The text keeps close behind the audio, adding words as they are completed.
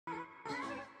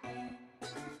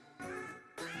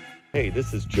Hey,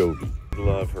 this is Jovi.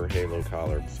 Love her halo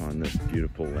collar. It's on this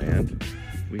beautiful land.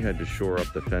 We had to shore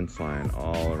up the fence line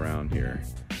all around here.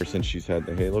 Ever since she's had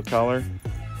the halo collar,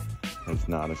 has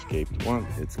not escaped one.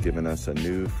 It's given us a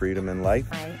new freedom in life.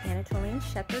 My Anatolian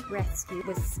Shepherd Rescue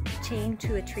was chained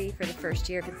to a tree for the first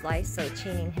year of his life, so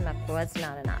chaining him up was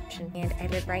not an option. And I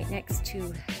live right next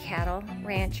to cattle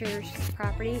ranchers'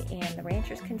 property, and the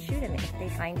ranchers can shoot him if they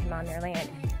find him on their land.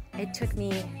 It took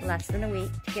me less than a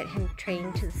week to get him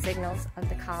trained to the signals of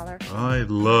the collar. I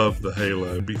love the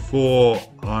halo. Before,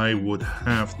 I would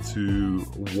have to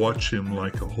watch him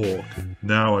like a hawk.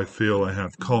 Now I feel I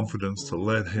have confidence to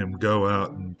let him go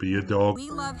out and be a dog. We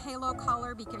love Halo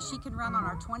Collar because she can run on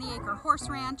our 20-acre horse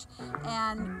ranch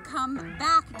and come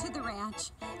back to the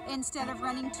ranch instead of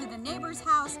running to the neighbor's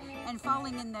house and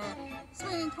falling in the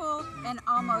swimming pool and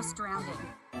almost drowning.